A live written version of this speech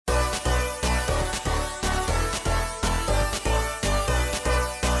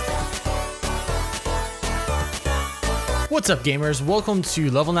What's up, gamers? Welcome to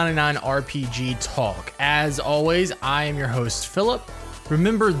Level 99 RPG Talk. As always, I am your host, Philip.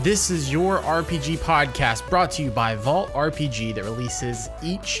 Remember, this is your RPG podcast brought to you by Vault RPG that releases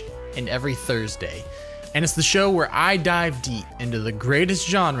each and every Thursday. And it's the show where I dive deep into the greatest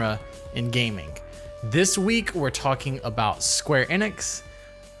genre in gaming. This week, we're talking about Square Enix,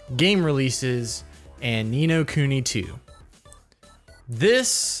 game releases, and Ni no Kuni 2.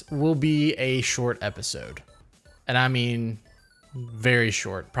 This will be a short episode. And I mean, very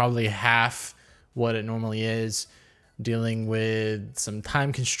short, probably half what it normally is, dealing with some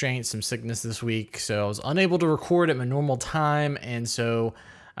time constraints, some sickness this week. So I was unable to record at my normal time. And so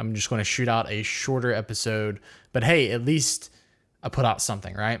I'm just going to shoot out a shorter episode. But hey, at least I put out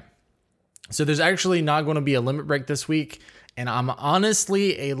something, right? So there's actually not going to be a limit break this week. And I'm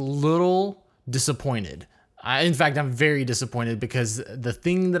honestly a little disappointed. In fact, I'm very disappointed because the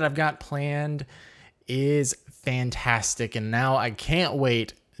thing that I've got planned is fantastic, and now I can't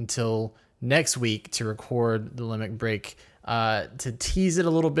wait until next week to record the limit break. To tease it a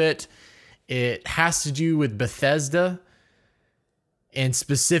little bit, it has to do with Bethesda, and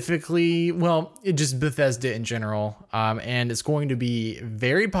specifically, well, it just Bethesda in general, and it's going to be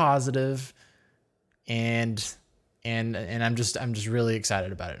very positive, and I'm just really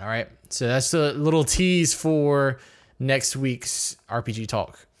excited about it. All right, so that's a little tease for next week's RPG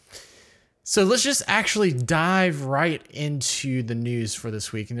Talk. So let's just actually dive right into the news for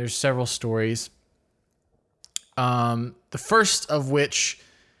this week. And there's several stories. The first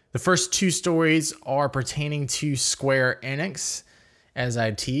two stories are pertaining to Square Enix, as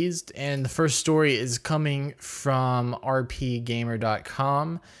I teased. And the first story is coming from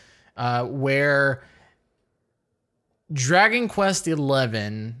rpgamer.com, where Dragon Quest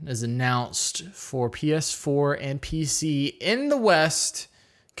XI is announced for PS4 and PC in the West,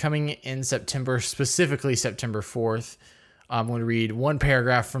 coming in September, specifically September 4th. I'm going to read one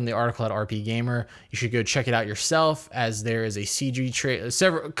paragraph from the article at RP Gamer. You should go check it out yourself, as there is a CG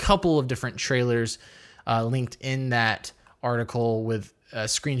trailer, a couple of different trailers linked in that article with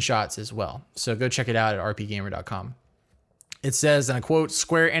screenshots as well. So go check it out at rpgamer.com. It says, and I quote,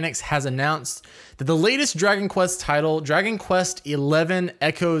 Square Enix has announced that the latest Dragon Quest title, Dragon Quest XI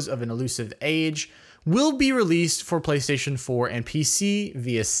Echoes of an Elusive Age, will be released for PlayStation 4 and PC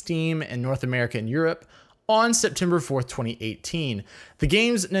via Steam in North America and Europe on September 4th, 2018. The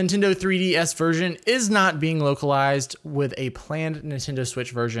game's Nintendo 3DS version is not being localized, with a planned Nintendo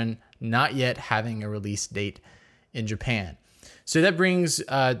Switch version not yet having a release date in Japan. So that brings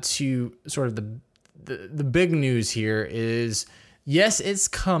to sort of the big news here is, yes, it's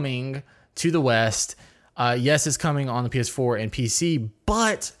coming to the West. Yes, it's coming on the PS4 and PC,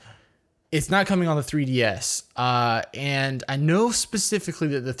 but it's not coming on the 3DS. And I know specifically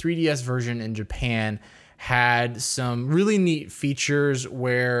that the 3DS version in Japan had some really neat features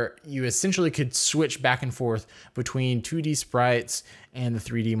where you essentially could switch back and forth between 2D sprites and the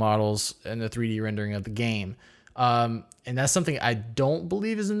 3D models and the 3D rendering of the game. And that's something I don't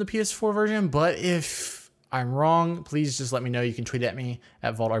believe is in the PS4 version, but if I'm wrong, please just let me know. You can tweet at me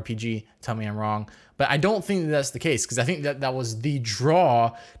at VaultRPG, tell me I'm wrong. But I don't think that's the case, because I think that was the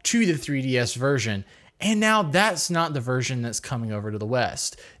draw to the 3DS version. And now that's not the version that's coming over to the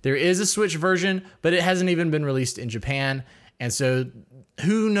West. There is a Switch version, but it hasn't even been released in Japan. And so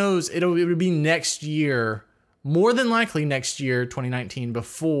who knows, it will be next year, more than likely next year, 2019,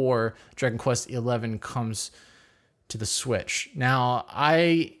 before Dragon Quest XI comes to the Switch. Now,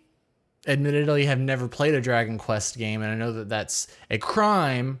 I admittedly have never played a Dragon Quest game, and I know that that's a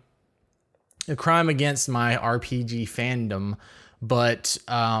crime against my RPG fandom, but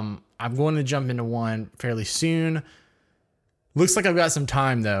I'm going to jump into one fairly soon. Looks like I've got some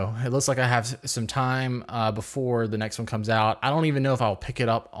time, though. It looks like I have some time before the next one comes out. I don't even know if I'll pick it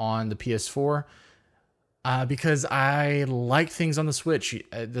up on the PS4 because I like things on the Switch.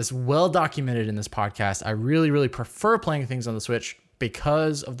 That's well documented in this podcast. I really, really prefer playing things on the Switch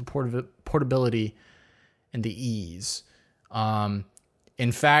because of the portability and the ease.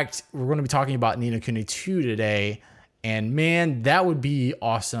 In fact, we're going to be talking about Ni no Kuni 2 today, and man, that would be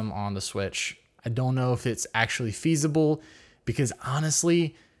awesome on the Switch. I don't know if it's actually feasible, because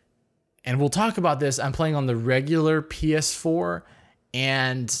honestly, and we'll talk about this, I'm playing on the regular PS4,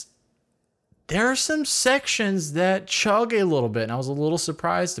 and there are some sections that chug a little bit, and I was a little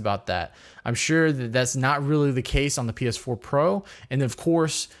surprised about that. I'm sure that that's not really the case on the PS4 Pro, and of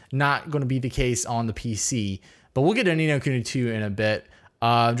course, not going to be the case on the PC. But we'll get to Ni no Kuni 2 in a bit.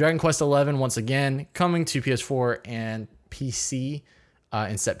 Dragon Quest XI, once again, coming to PS4 and PC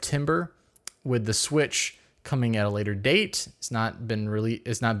in September, with the Switch coming at a later date. It's not been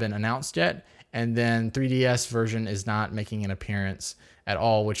announced yet. and then 3DS version is not making an appearance at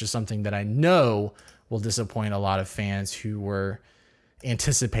all, which is something that I know will disappoint a lot of fans who were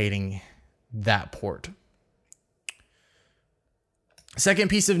anticipating that port. Second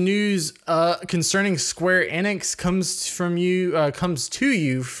piece of news concerning Square Enix comes to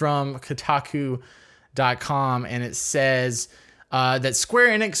you from Kotaku.com, and it says that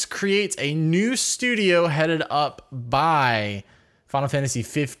Square Enix creates a new studio headed up by Final Fantasy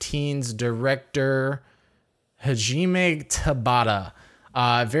XV's director Hajime Tabata.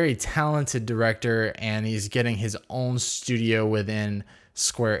 Very talented director, and he's getting his own studio within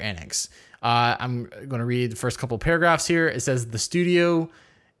Square Enix. I'm going to read the first couple paragraphs here. It says the studio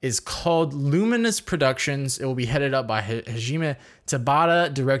is called Luminous Productions. It will be headed up by Hajime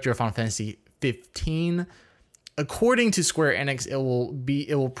Tabata, director of Final Fantasy 15. According to Square Enix,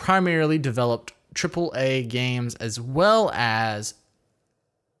 it will primarily develop AAA games as well as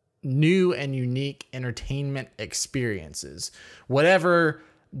new and unique entertainment experiences. Whatever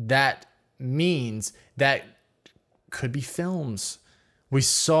that means, that could be films. We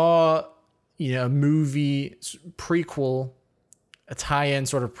saw, a movie prequel, a tie-in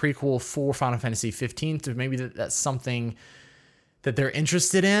sort of prequel for Final Fantasy 15. So maybe that's something that they're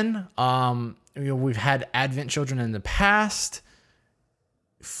interested in. We've had Advent Children in the past,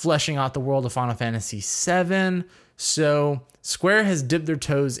 fleshing out the world of Final Fantasy 7. So Square has dipped their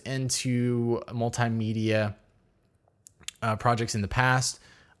toes into multimedia projects in the past.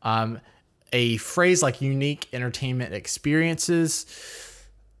 A phrase like unique entertainment experiences,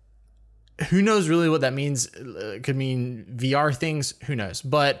 who knows really what that means? It could mean VR things, who knows?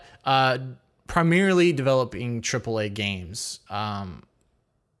 But primarily developing AAA games. Final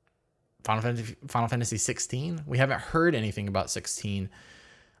Fantasy 16. We haven't heard anything about 16.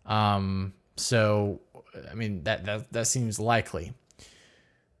 So, I mean, that seems likely.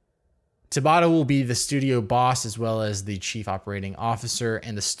 Tabata will be the studio boss as well as the chief operating officer,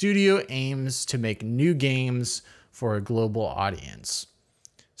 and the studio aims to make new games for a global audience.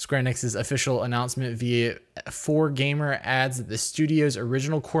 Square Enix's official announcement via 4Gamer adds that the studio's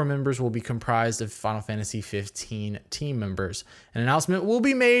original core members will be comprised of Final Fantasy 15 team members. An announcement will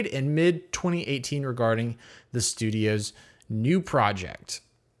be made in mid-2018 regarding the studio's new project.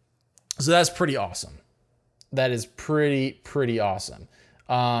 So that's pretty awesome. That is pretty awesome.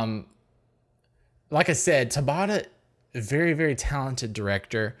 Like I said, Tabata, a very, very talented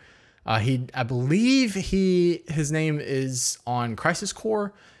director. I believe his name is on Crisis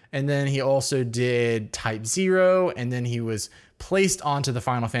Core, and then he also did Type 0, and then he was placed onto the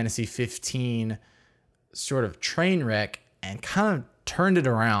Final Fantasy 15 sort of train wreck and kind of turned it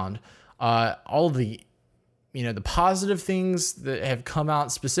around. All the the positive things that have come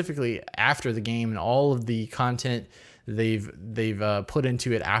out specifically after the game and all of the content they've put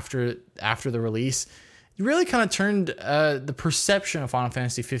into it after the release, really kind of turned the perception of Final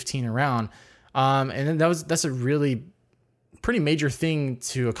Fantasy 15 around. And then that's a really pretty major thing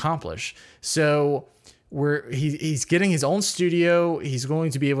to accomplish. So he's getting his own studio. He's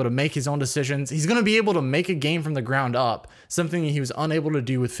going to be able to make his own decisions. He's going to be able to make a game from the ground up, something he was unable to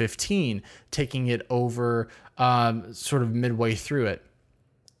do with 15, taking it over sort of midway through it.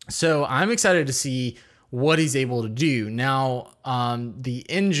 So I'm excited to see what he's able to do. Now, the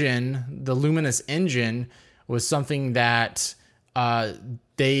Luminous engine was something that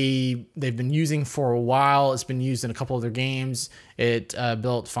they've been using for a while. It's been used in a couple of their games. It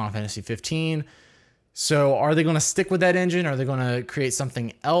built Final Fantasy 15. So are they going to stick with that engine? Are they going to create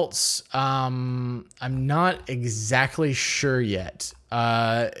something else? I'm not exactly sure yet.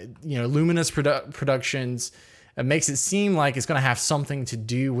 Luminous Productions, it makes it seem like it's going to have something to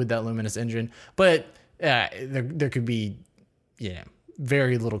do with that Luminous engine, but there could be,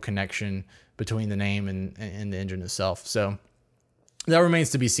 very little connection between the name and the engine itself. So that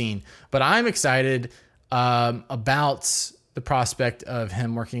remains to be seen. But I'm excited about the prospect of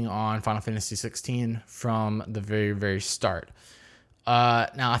him working on Final Fantasy 16 from the very, very start.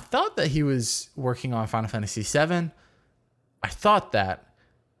 Now, I thought that he was working on Final Fantasy 7. I thought that.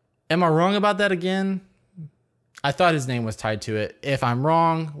 Am I wrong about that again? I thought his name was tied to it. If I'm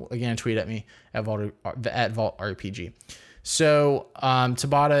wrong, again, tweet at me at VaultRPG. So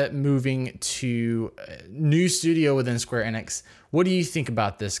Tabata moving to a new studio within Square Enix. What do you think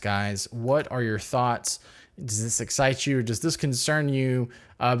about this, guys? What are your thoughts? Does this excite you, or does this concern you?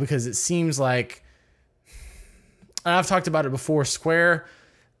 Because it seems like, and I've talked about it before,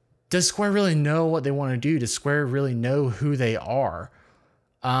 does Square really know what they want to do? Does Square really know who they are?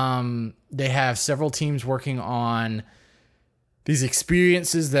 They have several teams working on these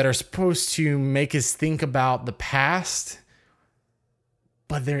experiences that are supposed to make us think about the past,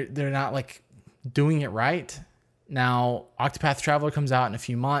 but they're not like doing it right. Now, Octopath Traveler comes out in a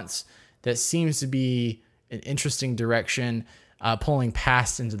few months. That seems to be an interesting direction, pulling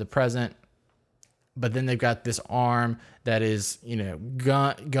past into the present. But then they've got this ARM that is,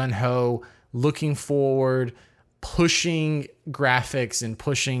 gun-ho, looking forward, pushing graphics and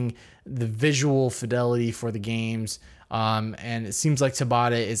pushing the visual fidelity for the games. And it seems like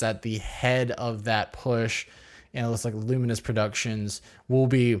Tabata is at the head of that push. And it looks like Luminous Productions will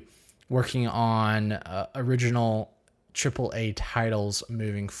be working on original AAA titles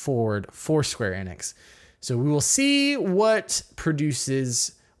moving forward for Square Enix. So we will see what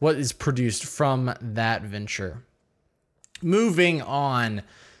is produced from that venture. Moving on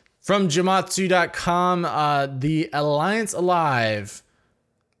from Gematsu.com, the Alliance Alive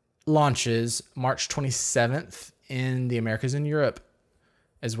launches March 27th in the Americas and Europe,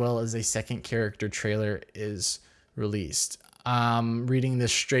 as well as a second character trailer is released. Reading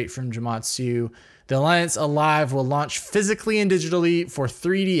this straight from Gematsu, the Alliance Alive will launch physically and digitally for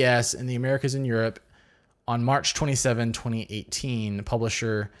 3DS in the Americas and Europe on March 27, 2018,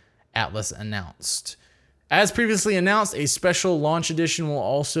 publisher Atlus announced. As previously announced, a special launch edition will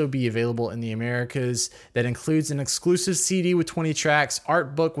also be available in the Americas that includes an exclusive CD with 20 tracks,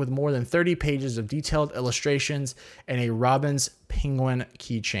 art book with more than 30 pages of detailed illustrations, and a Robin's Penguin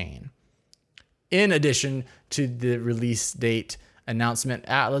keychain. In addition to the release date announcement,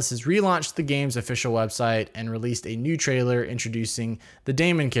 Atlus has relaunched the game's official website and released a new trailer introducing the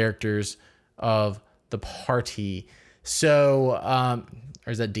Daemon characters of the party. So,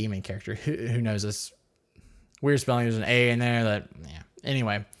 or is that demon character? Who knows? This weird spelling. There's an A in there.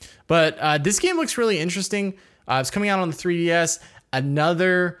 Anyway, but this game looks really interesting. It's coming out on the 3DS.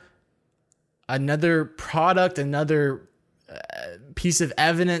 Another product, another piece of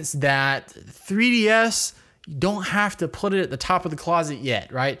evidence that 3DS, you don't have to put it at the top of the closet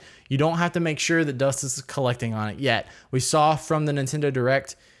yet, right? You don't have to make sure that dust is collecting on it yet. We saw from the Nintendo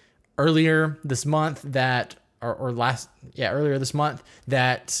Direct earlier this month that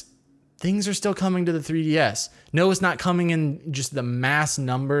things are still coming to the 3DS. No, it's not coming in just the mass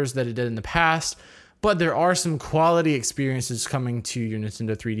numbers that it did in the past, but there are some quality experiences coming to your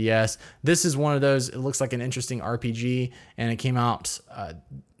Nintendo 3DS. This is one of those. It looks like an interesting RPG, and it came out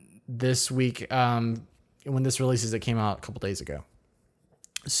this week. When this releases, it came out a couple days ago.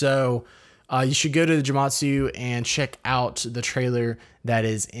 So you should go to the Gematsu and check out the trailer that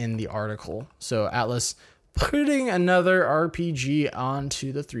is in the article. So Atlus putting another RPG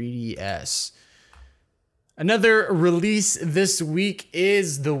onto the 3DS. Another release this week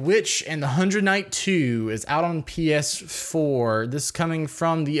is The Witch and the Hundred Knight 2 is out on PS4. This coming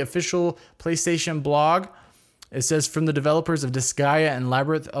from the official PlayStation blog. It says, from the developers of Disgaea and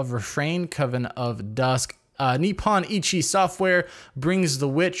Labyrinth of Refrain, Coven of Dusk, Nippon Ichi Software brings The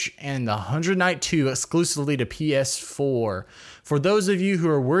Witch and the Hundred Knight 2 exclusively to PS4. For those of you who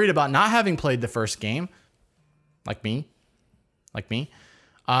are worried about not having played the first game, like me,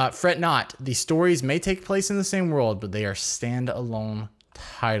 fret not. The stories may take place in the same world, but they are standalone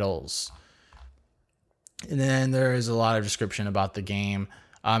titles. And then there is a lot of description about the game.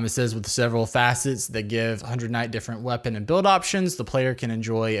 It says, with several facets that give 100 Knight different weapon and build options, the player can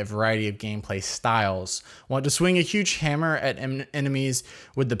enjoy a variety of gameplay styles. Want to swing a huge hammer at enemies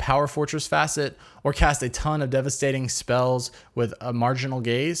with the Power Fortress facet, or cast a ton of devastating spells with a marginal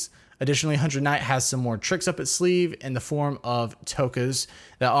gaze? Additionally, 100 Knight has some more tricks up its sleeve in the form of tokas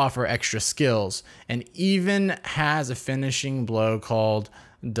that offer extra skills, and even has a finishing blow called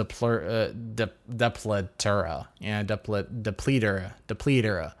Depletura.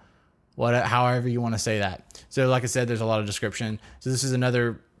 However you want to say that. So like I said, there's a lot of description. So this is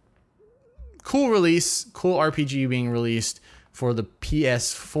another cool release, cool RPG being released for the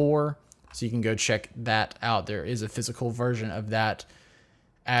PS4. So you can go check that out. There is a physical version of that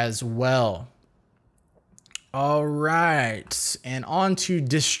as well. All right. And on to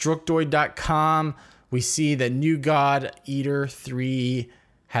Destructoid.com. We see that New God Eater 3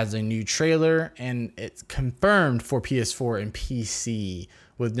 has a new trailer, and it's confirmed for PS4 and PC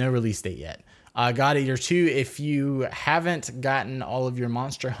with no release date yet. God Eater 2, if you haven't gotten all of your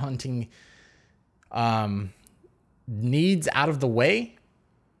monster hunting needs out of the way,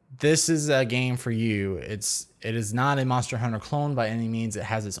 this is a game for you. It is not a Monster Hunter clone by any means. It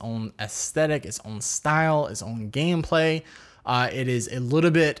has its own aesthetic, its own style, its own gameplay. It is a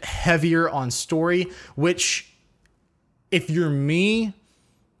little bit heavier on story, which, if you're me,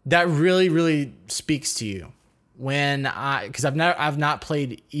 that really, really speaks to you. Because I've not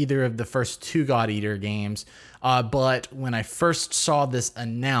played either of the first two God Eater games, but when I first saw this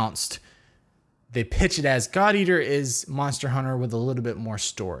announced, they pitch it as God Eater is Monster Hunter with a little bit more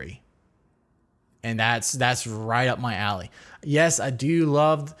story. And that's right up my alley. Yes, I do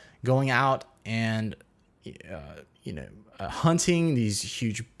love going out and hunting these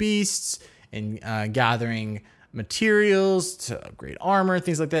huge beasts and gathering materials to upgrade armor,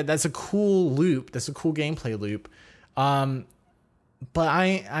 things like that. That's a cool loop. That's a cool gameplay loop. But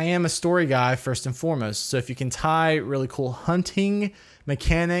I am a story guy first and foremost. So if you can tie really cool hunting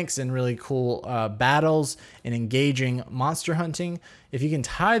mechanics and really cool battles and engaging monster hunting, if you can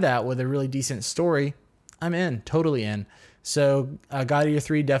tie that with a really decent story, I'm in, totally in. So God Eater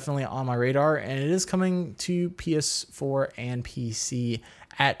 3 definitely on my radar, and it is coming to PS4 and PC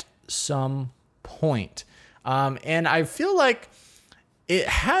at some point. And I feel like it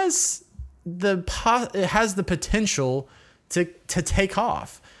has the potential to take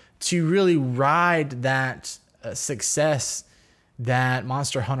off, to really ride that success that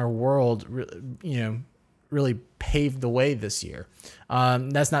Monster Hunter World, really paved the way this year.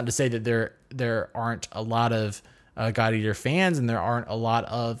 That's not to say that there aren't a lot of God Eater fans and there aren't a lot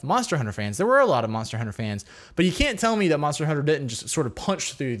of Monster Hunter fans. There were a lot of Monster Hunter fans, but you can't tell me that Monster Hunter didn't just sort of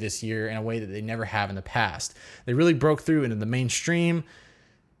punch through this year in a way that they never have in the past. They really broke through into the mainstream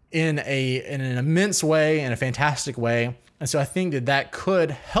in an immense way, in a fantastic way. And so I think that could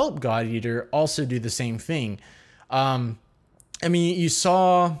help God Eater also do the same thing. You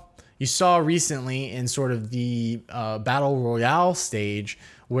saw recently in sort of the Battle Royale stage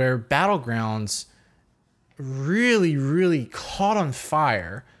where Battlegrounds really, really caught on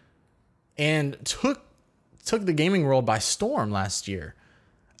fire and took the gaming world by storm last year.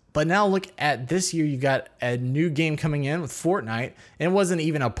 But now look at this year, you got a new game coming in with Fortnite, and it wasn't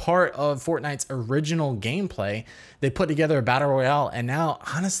even a part of Fortnite's original gameplay. They put together a Battle Royale, and now,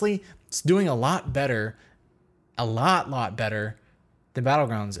 honestly, it's doing a lot better than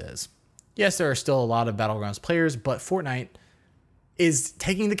Battlegrounds is. Yes, there are still a lot of Battlegrounds players, but Fortnite is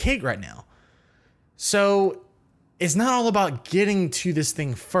taking the cake right now. So it's not all about getting to this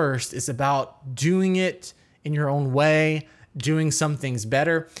thing first. It's about doing it in your own way, doing some things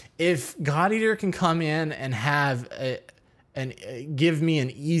better. If God Eater can come in and have give me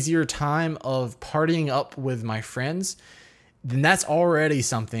an easier time of partying up with my friends, then that's already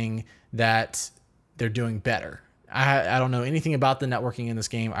something that they're doing better. I don't know anything about the networking in this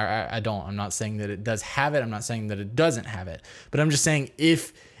game. I don't. I'm not saying that it does have it. I'm not saying that it doesn't have it. But I'm just saying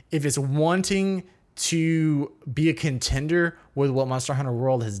if it's wanting to be a contender with what Monster Hunter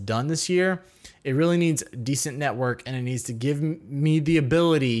World has done this year, it really needs a decent network, and it needs to give me the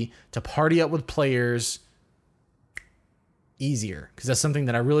ability to party up with players easier, because that's something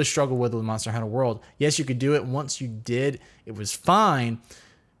that I really struggle with Monster Hunter World. Yes, you could do it. Once you did, it was fine.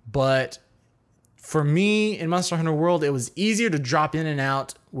 But for me in Monster Hunter World, it was easier to drop in and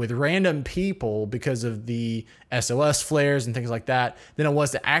out with random people because of the SOS flares and things like that than it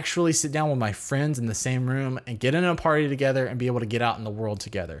was to actually sit down with my friends in the same room and get in a party together and be able to get out in the world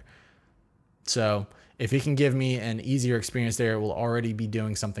together. So if it can give me an easier experience there, it will already be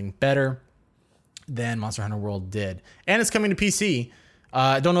doing something better than Monster Hunter World did. And it's coming to PC.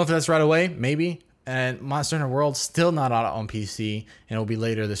 I don't know if that's right away, maybe. And Monster Hunter World still not out on PC, and it'll be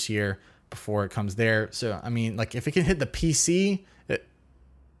later this year before it comes there. So, I mean, like, if it can hit the PC,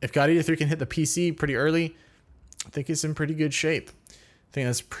 if God Eater 3 can hit the PC pretty early, I think it's in pretty good shape. I think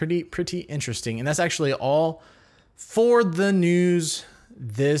that's pretty interesting. And that's actually all for the news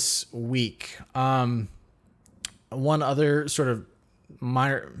this week. One other sort of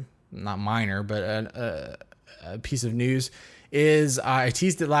not minor, but a piece of news is I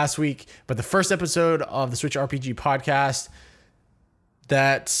teased it last week, but the first episode of the Switch RPG podcast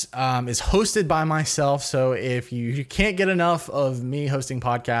that is hosted by myself. So if you can't get enough of me hosting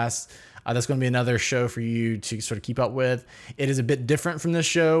podcasts, that's going to be another show for you to sort of keep up with. It is a bit different from this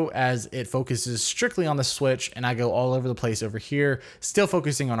show as it focuses strictly on the Switch, and I go all over the place over here, still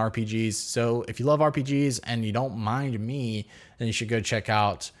focusing on RPGs. So if you love RPGs and you don't mind me, then you should go check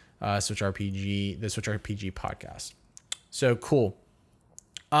out the Switch RPG podcast. So cool.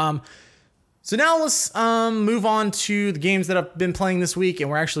 So now let's move on to the games that I've been playing this week, and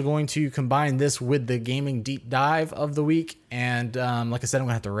we're actually going to combine this with the gaming deep dive of the week. And like I said, I'm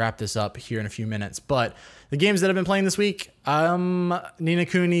gonna have to wrap this up here in a few minutes. But the games that I've been playing this week, Ni no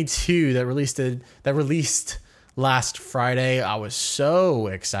Kuni 2 that released last Friday. I was so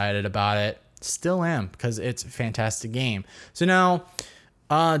excited about it. Still am, because it's a fantastic game. So now,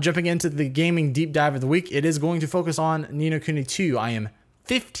 jumping into the gaming deep dive of the week, it is going to focus on Ni no Kuni 2. I am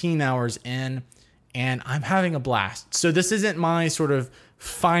 15 hours in, and I'm having a blast. So this isn't my sort of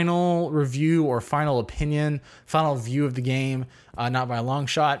final review or final opinion, final view of the game, not by a long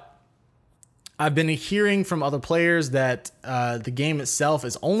shot. I've been hearing from other players that the game itself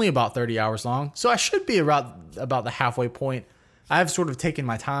is only about 30 hours long, so I should be about the halfway point. I've sort of taken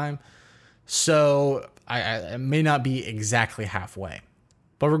my time, so I may not be exactly halfway.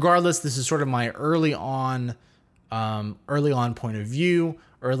 But regardless, this is sort of my early on point of view,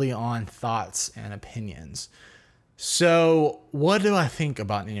 early on thoughts and opinions. So what do I think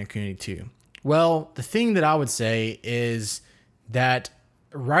about Ni no Kuni 2? Well, the thing that I would say is that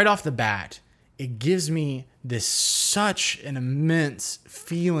right off the bat, it gives me such an immense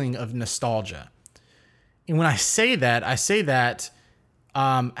feeling of nostalgia. And when I say that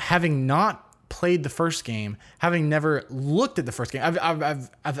having not played the first game, having never looked at the first game,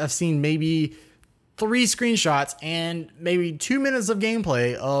 I've seen maybe 3 screenshots and maybe 2 minutes of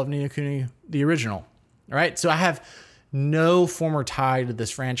gameplay of Ni no Kuni, the original. All right, so I have no former tie to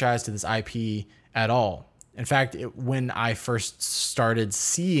this franchise, to this IP at all. In fact, when I first started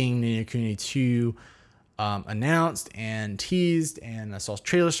seeing Ni no Kuni 2 announced and teased, and I saw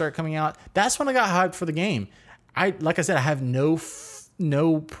trailers start coming out, that's when I got hyped for the game. Like I said, I have no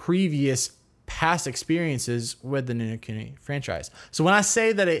previous past experiences with the Ni no Kuni franchise. So when I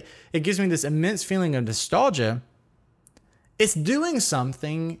say that it gives me this immense feeling of nostalgia, it's doing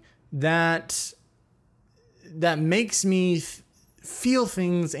something that makes me feel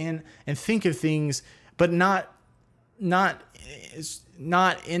things and think of things, but not in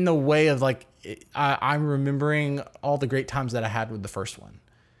the way of like I'm remembering all the great times that I had with the first one.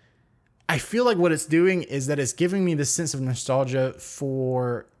 I feel like what it's doing is that it's giving me this sense of nostalgia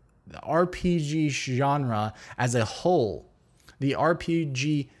for the RPG genre as a whole, the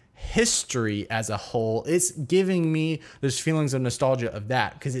RPG history as a whole. It's giving me those feelings of nostalgia of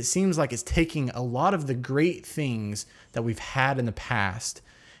that, because it seems like it's taking a lot of the great things that we've had in the past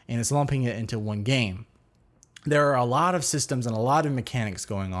and it's lumping it into one game. There are a lot of systems and a lot of mechanics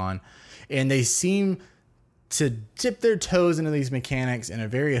going on, and they seem to dip their toes into these mechanics in a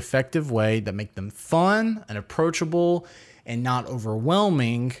very effective way that make them fun and approachable and not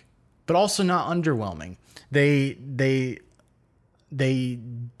overwhelming, but also not underwhelming. They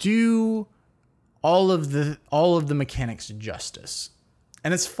do all of the mechanics justice,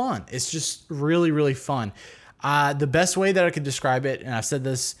 and it's fun. It's just really, really fun. The best way that I could describe it, and I've said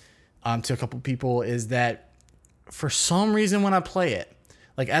this to a couple people, is that for some reason when I play it,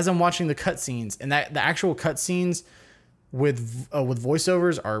 like as I'm watching the cutscenes, and that the actual cutscenes with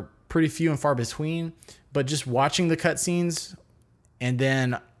voiceovers are pretty few and far between, but just watching the cutscenes and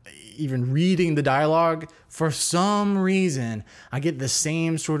then even reading the dialogue, for some reason I get the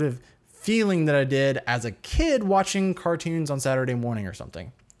same sort of feeling that I did as a kid watching cartoons on Saturday morning or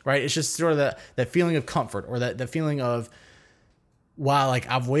something, right? It's just sort of that feeling of comfort, or that feeling of, wow, like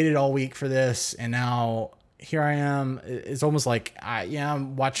I've waited all week for this, and now here I am. It's almost like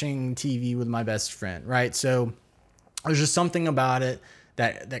I'm watching TV with my best friend, right? So there's just something about it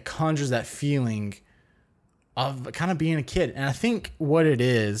that conjures that feeling of kind of being a kid. And I think part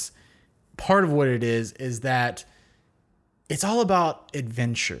of what it is that it's all about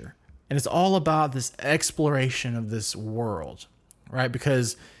adventure, and it's all about this exploration of this world, right?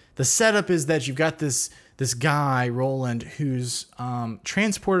 Because the setup is that you've got this guy, Roland, who's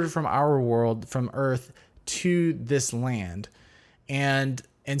transported from our world, from Earth, to this land, and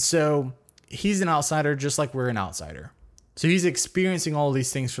so he's an outsider just like we're an outsider. So he's experiencing all of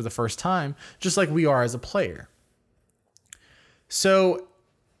these things for the first time, just like we are as a player. So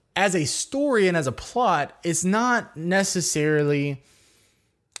as a story and as a plot, it's not necessarily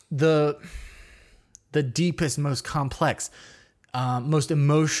the deepest, most complex, most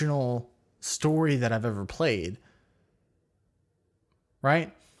emotional story that I've ever played,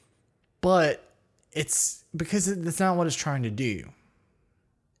 right? But it's because that's not what it's trying to do.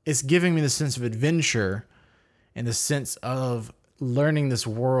 It's giving me the sense of adventure, and the sense of learning this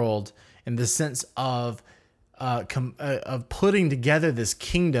world, and the sense of putting together this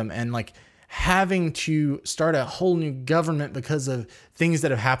kingdom, and like having to start a whole new government because of things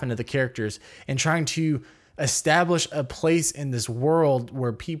that have happened to the characters, and trying to establish a place in this world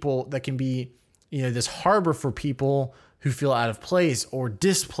where people that can be, this harbor for people who feel out of place or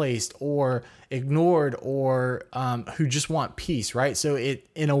displaced or ignored, or who just want peace, right? So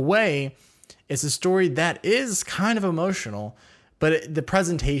in a way, it's a story that is kind of emotional, but the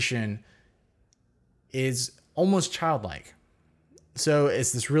presentation is almost childlike. So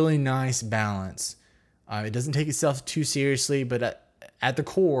it's this really nice balance. It doesn't take itself too seriously, but at the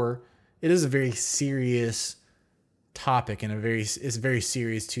core, it is a very serious topic, and it's very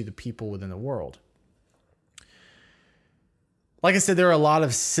serious to the people within the world. Like I said, there are a lot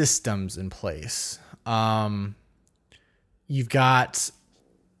of systems in place. You've got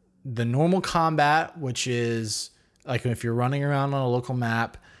the normal combat, which is like if you're running around on a local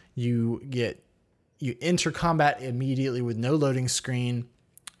map, you enter combat immediately with no loading screen.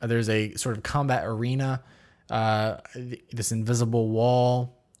 There's a sort of combat arena. This invisible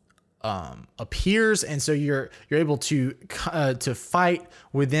wall appears, and so you're able to fight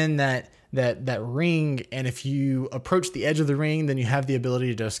within that ring. And if you approach the edge of the ring, then you have the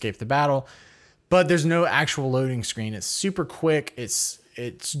ability to escape the battle. But there's no actual loading screen. It's super quick. It's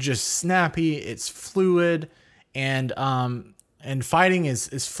just snappy. It's fluid, and fighting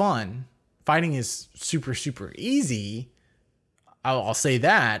is fun. Fighting is super, super easy. I'll say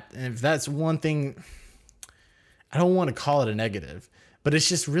that. And if that's one thing, I don't want to call it a negative, but it's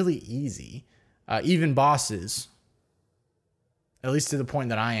just really easy. Even bosses, at least to the point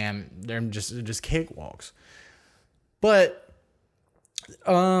that I am, they're just cakewalks. But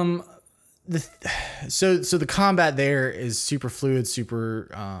so the combat there is super fluid, super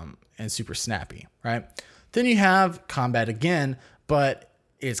and super snappy, right? Then you have combat again, but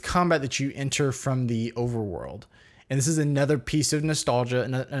it's combat that you enter from the overworld. And this is another piece of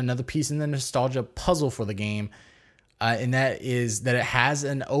nostalgia, another piece in the nostalgia puzzle for the game. And that is that it has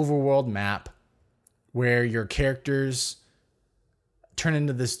an overworld map where your characters turn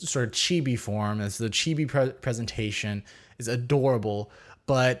into this sort of chibi form. As the chibi presentation is adorable,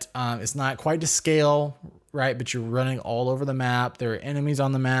 but it's not quite to scale, right? But you're running all over the map. There are enemies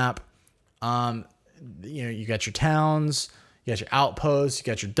on the map. You got your towns, you got your outposts, you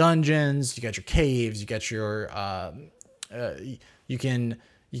got your dungeons, you got your caves, you got your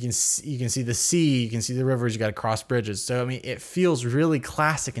you can see the sea, you can see the rivers, you got to cross bridges. So I mean, it feels really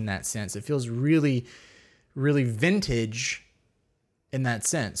classic in that sense. It feels really, really vintage in that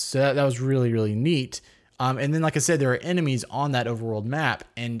sense. So that was really, really neat. And then, like I said, there are enemies on that overworld map,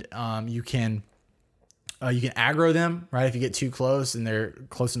 and you can aggro them, right? If you get too close and they're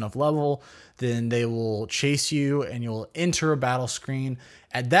close enough level, then they will chase you and you'll enter a battle screen.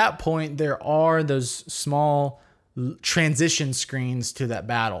 At that point, there are those small transition screens to that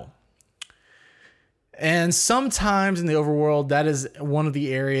battle. And sometimes in the overworld, that is one of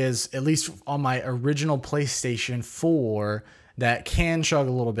the areas, at least on my original PlayStation 4, that can chug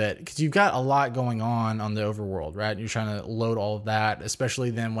a little bit, because you've got a lot going on the overworld, right? You're trying to load all of that, especially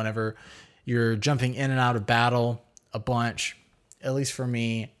then whenever you're jumping in and out of battle a bunch. At least for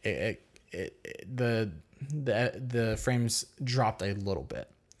me, the frames dropped a little bit.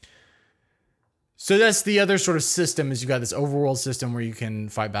 So that's the other sort of system, is you got this overworld system where you can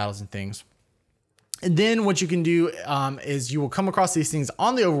fight battles and things. And then what you can do is you will come across these things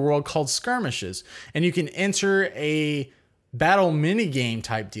on the overworld called skirmishes, and you can enter a battle mini game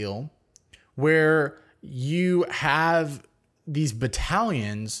type deal where you have these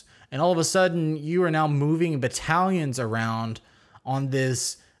battalions, and all of a sudden you are now moving battalions around on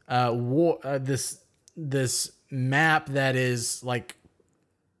this this map that is like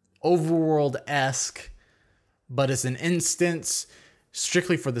overworld-esque, but it's an instance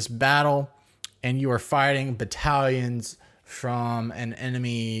strictly for this battle, and you are fighting battalions from an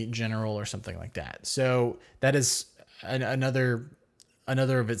enemy general or something like that. So that is another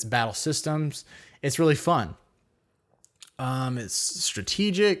of its battle systems. It's really fun. It's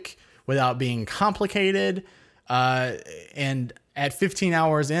strategic without being complicated. And at 15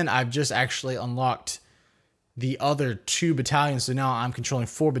 hours in, I've just actually unlocked the other 2 battalions. So now I'm controlling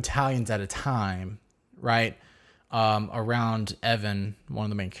 4 battalions at a time, right? Around Evan, one of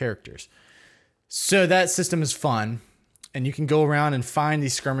the main characters. So that system is fun. And you can go around and find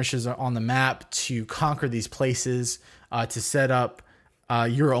these skirmishes on the map to conquer these places, to set up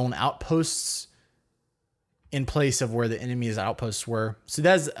your own outposts in place of where the enemy's outposts were. So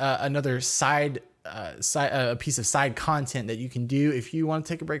that's another a piece of side content that you can do if you want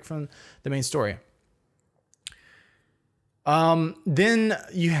to take a break from the main story. Then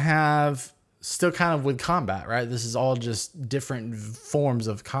you have still kind of with combat, right? This is all just different forms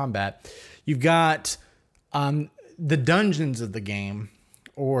of combat. You've got the dungeons of the game,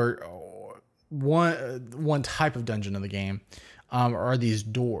 or one type of dungeon of the game, are these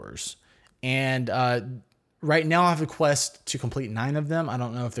doors. And right now I have a quest to complete 9 of them. I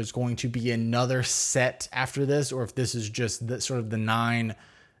don't know if there's going to be another set after this, or if this is just the 9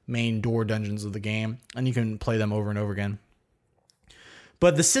 main door dungeons of the game, and you can play them over and over again.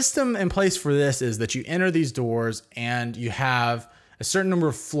 But the system in place for this is that you enter these doors and you have a certain number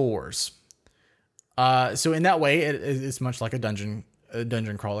of floors. So in that way, it's much like a dungeon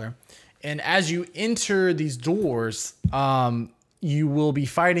crawler. And as you enter these doors, you will be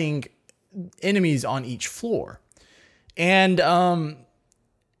fighting enemies on each floor. And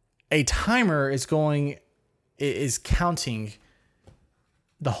a timer is counting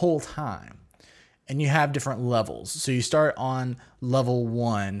the whole time. And you have different levels. So you start on level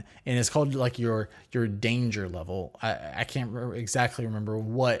 1, and it's called like your danger level. I can't exactly remember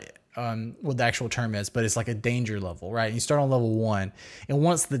what the actual term is, but it's like a danger level, right? And you start on level 1, and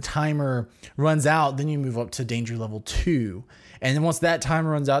once the timer runs out, then you move up to danger level 2. And then once that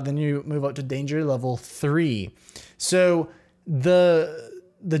timer runs out, then you move up to danger level 3. So the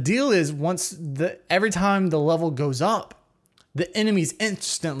deal is every time the level goes up, the enemies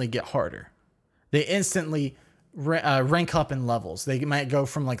instantly get harder. They instantly rank up in levels. They might go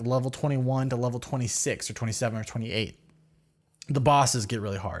from like level 21 to level 26 or 27 or 28. The bosses get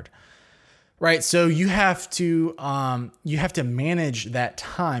really hard, right? So you have to manage that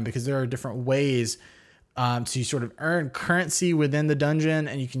time, because there are different ways to sort of earn currency within the dungeon,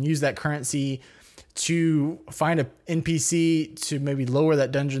 and you can use that currency to find an NPC to maybe lower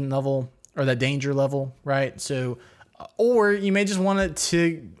that dungeon level or that danger level, right? So, or you may just want it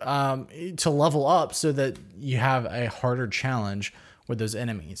to level up so that you have a harder challenge with those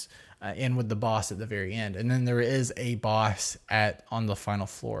enemies and with the boss at the very end. And then there is a boss on the final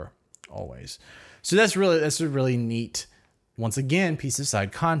floor always. So that's a really neat, once again, piece of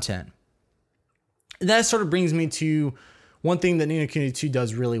side content. And that sort of brings me to one thing that Ni no Kuni 2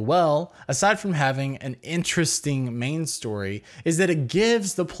 does really well, aside from having an interesting main story, is that it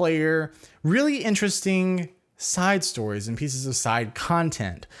gives the player really interesting side stories and pieces of side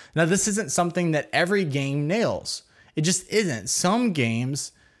content. Now, this isn't something that every game nails. It just isn't. Some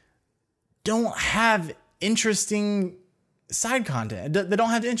games don't have interesting side content. They don't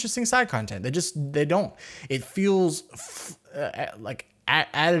have interesting side content. They don't. It feels like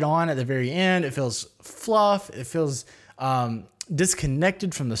added on at the very end. It feels fluff. It feels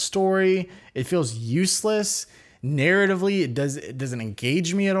disconnected from the story. It feels useless. Narratively, it doesn't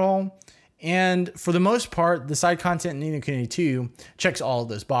engage me at all. And for the most part, the side content in Ni no Kuni 2 checks all of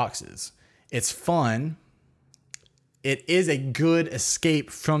those boxes. It's fun. It is a good escape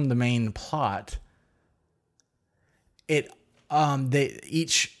from the main plot. Each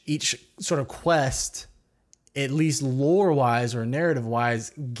sort of quest, at least lore-wise or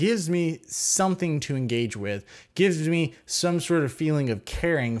narrative-wise, gives me something to engage with, gives me some sort of feeling of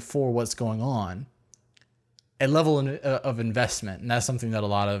caring for what's going on. A level of investment, and that's something that a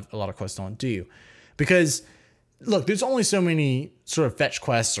lot of quests don't do, because look, there's only so many sort of fetch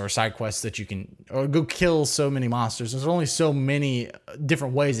quests or side quests that you can, or go kill so many monsters. There's only so many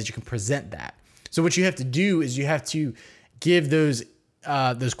different ways that you can present that. So what you have to do is you have to give those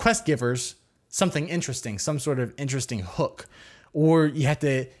quest givers something interesting, some sort of interesting hook, or you have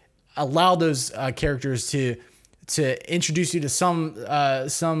to allow those characters to introduce you to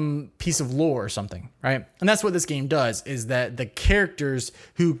some piece of lore or something, right? And that's what this game does, is that the characters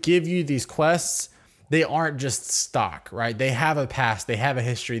who give you these quests, they aren't just stock, right? They have a past, they have a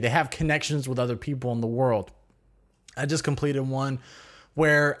history, they have connections with other people in the world. I just completed one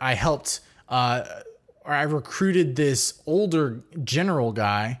where I I recruited this older general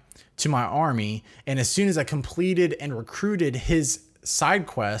guy to my army, and as soon as I completed and recruited his side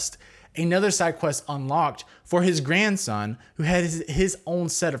quest, another side quest unlocked for his grandson, who had his own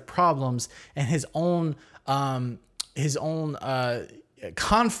set of problems and his own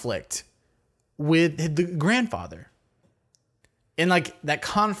conflict with the grandfather. And like that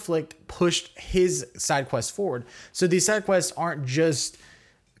conflict pushed his side quest forward. So these side quests aren't just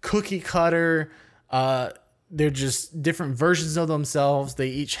cookie cutter. They're just different versions of themselves. They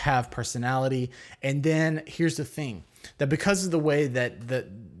each have personality. And then here's the thing, that because of the way that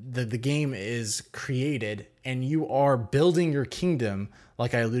the game is created and you are building your kingdom,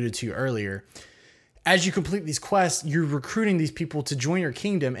 like I alluded to earlier, as you complete these quests, you're recruiting these people to join your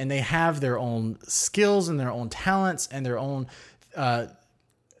kingdom, and they have their own skills and their own talents and their own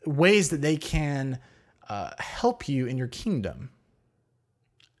ways that they can help you in your kingdom.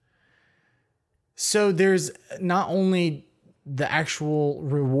 So there's not only the actual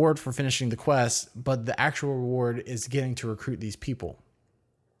reward for finishing the quest, but the actual reward is getting to recruit these people.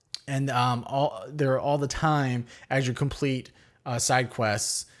 And all the time, as you complete side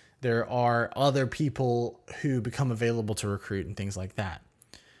quests, there are other people who become available to recruit and things like that.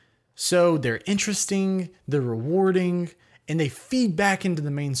 So they're interesting, they're rewarding, and they feed back into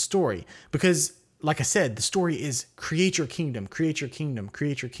the main story. Because, like I said, the story is create your kingdom, create your kingdom,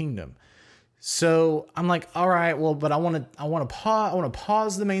 create your kingdom. So I'm like, all right, well, but I want to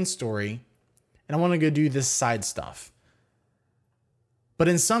pause the main story, and I want to go do this side stuff. But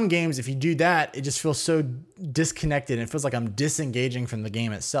in some games, if you do that, it just feels so disconnected, and it feels like I'm disengaging from the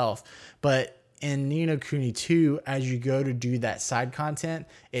game itself. But in Ni no Kuni 2, as you go to do that side content,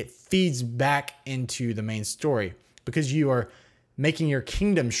 it feeds back into the main story, because you are making your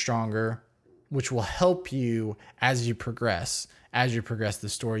kingdom stronger, which will help you as you progress. As you progress the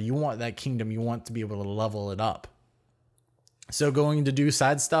story, you want that kingdom, you want to be able to level it up. So going to do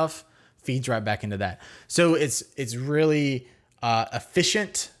side stuff feeds right back into that. So it's really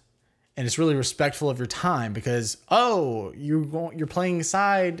efficient, and it's really respectful of your time, because you're playing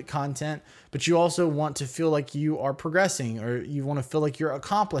side content, but you also want to feel like you are progressing, or you want to feel like you're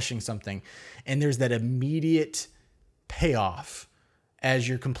accomplishing something. And there's that immediate payoff as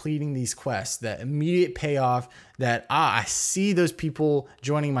you're completing these quests, that immediate payoff that, I see those people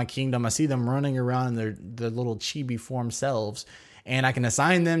joining my kingdom. I see them running around in their little chibi form selves, and I can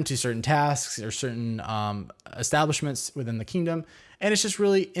assign them to certain tasks or certain establishments within the kingdom. And it's just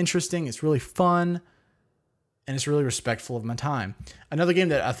really interesting. It's really fun, and it's really respectful of my time. Another game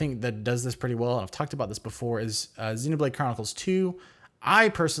that I think that does this pretty well, and I've talked about this before, is Xenoblade Chronicles 2. I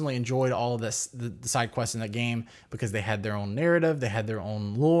personally enjoyed all of this, the side quests in that game, because they had their own narrative, they had their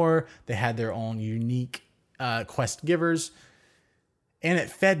own lore, they had their own unique quest givers, and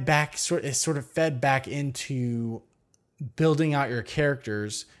it sort of fed back into building out your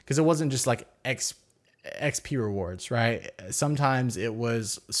characters, because it wasn't just like XP rewards, right? Sometimes it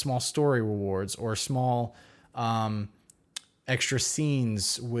was small story rewards or small extra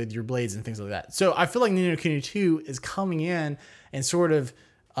scenes with your blades and things like that. So I feel like Ni no Kuni 2 is coming in and sort of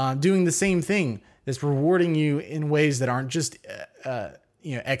doing the same thing. That's rewarding you in ways that aren't just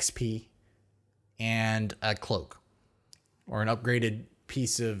XP and a cloak or an upgraded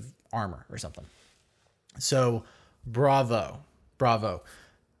piece of armor or something. So bravo.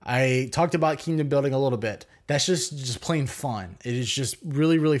 I talked about kingdom building a little bit. That's just plain fun. It is just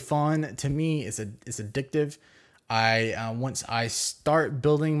really, really fun. To me, it's addictive. Once I start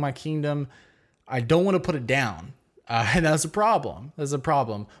building my kingdom, I don't want to put it down. And that's a problem.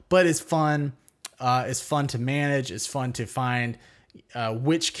 But it's fun. It's fun to manage. It's fun to find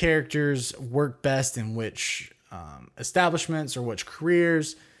which characters work best in which establishments or which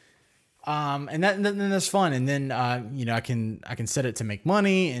careers. And then that's fun. And then I can set it to make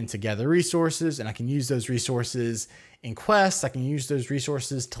money and to gather resources, and I can use those resources in quests. I can use those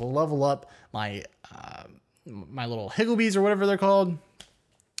resources to level up my little Higglebees or whatever they're called.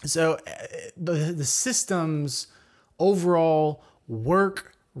 So the systems overall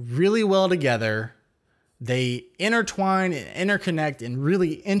work really well together. They intertwine and interconnect in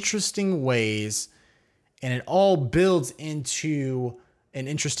really interesting ways, and it all builds into an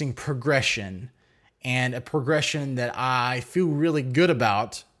interesting progression, and a progression that I feel really good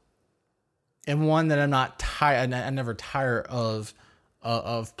about, and one that I'm not tired. I never tire of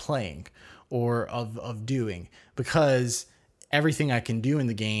playing or of doing, because everything I can do in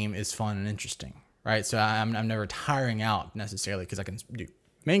the game is fun and interesting, right? So I'm never tiring out necessarily, because I can do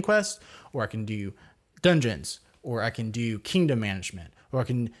main quests, or I can do dungeons, or I can do kingdom management, or I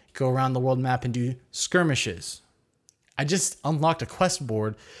can go around the world map and do skirmishes. I just unlocked a quest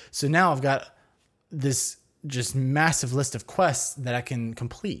board, so now I've got this just massive list of quests that I can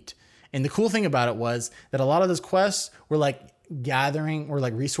complete. And the cool thing about it was that a lot of those quests were like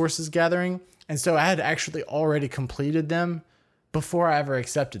resources gathering, and so I had actually already completed them before I ever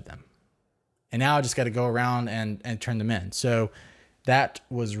accepted them. And now I just got to go around and turn them in. So that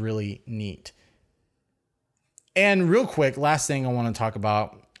was really neat. And real quick, last thing I want to talk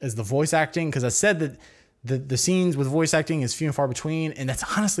about is the voice acting, because I said that the scenes with voice acting is few and far between, and that's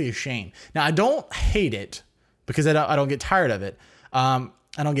honestly a shame. Now, I don't hate it, because I don't get tired of it. I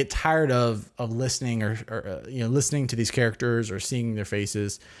don't get tired of listening or listening to these characters or seeing their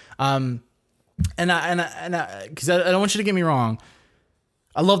faces. Because I don't want you to get me wrong.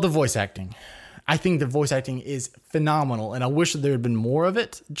 I love the voice acting. I think the voice acting is phenomenal, and I wish that there had been more of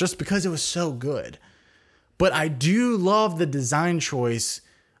it, just because it was so good. But I do love the design choice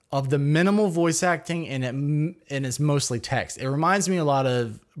of the minimal voice acting, and it's mostly text. It reminds me a lot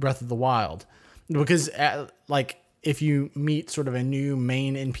of Breath of the Wild, because if you meet sort of a new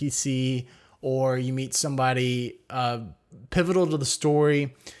main NPC, or you meet somebody pivotal to the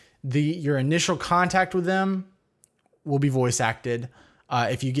story, your initial contact with them will be voice acted.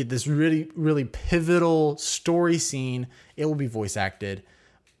 If you get this really, really pivotal story scene, it will be voice acted.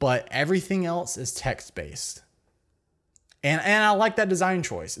 But everything else is text based. And I like that design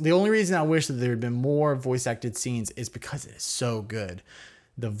choice. The only reason I wish that there had been more voice acted scenes is because it is so good.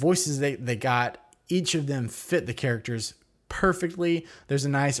 The voices they got, each of them fit the characters perfectly. There's a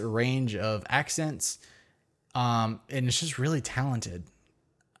nice range of accents. And it's just really talented.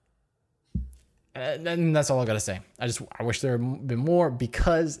 And that's all I got to say. I wish there had been more,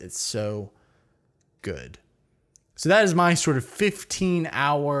 because it's so good. So that is my sort of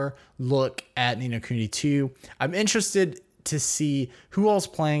 15-hour look at Ni no Kuni 2. I'm interested to see who all's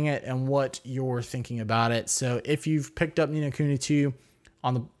playing it and what you're thinking about it. So if you've picked up Ni no Kuni 2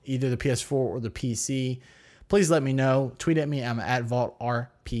 on either the PS4 or the PC, please let me know. Tweet at me. I'm at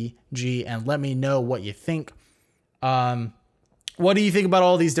VaultRPG, and let me know what you think. What do you think about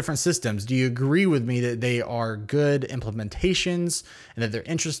all these different systems? Do you agree with me that they are good implementations and that they're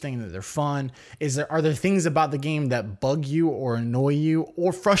interesting and that they're fun? Are there things about the game that bug you or annoy you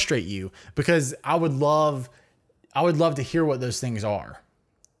or frustrate you? Because I would love to hear what those things are.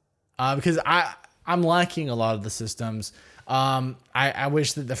 Because I'm liking a lot of the systems. I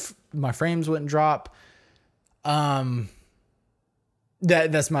wish that my frames wouldn't drop. That's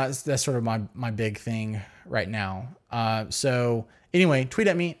sort of my big thing right now. So anyway, tweet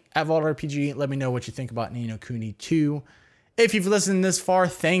at me at VaultRPG. Let me know what you think about Ni no Kuni 2. If you've listened this far,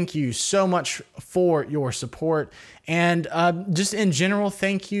 thank you so much for your support. And just in general,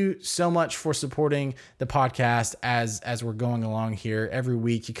 thank you so much for supporting the podcast as we're going along here. Every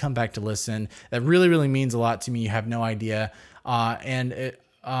week you come back to listen. That really, really means a lot to me. You have no idea.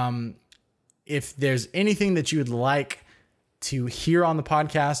 If there's anything that you would like to hear on the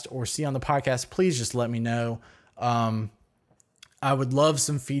podcast or see on the podcast, please just let me know. I would love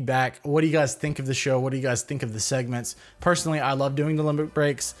some feedback. What do you guys think of the show? What do you guys think of the segments? Personally, I love doing the limit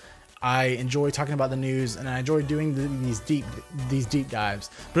breaks. I enjoy talking about the news, and I enjoy doing these deep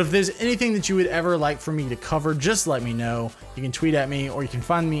dives. But if there's anything that you would ever like for me to cover, just let me know. You can tweet at me, or you can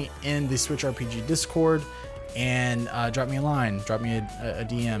find me in the Switch RPG Discord and drop me a line, drop me a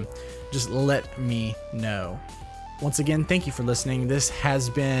DM. Just let me know. Once again, thank you for listening. This has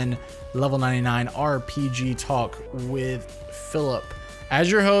been Level 99 RPG Talk with Philip. As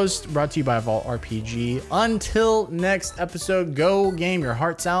your host, brought to you by Vault RPG. Until next episode, go game your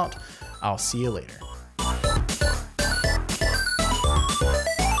hearts out. I'll see you later.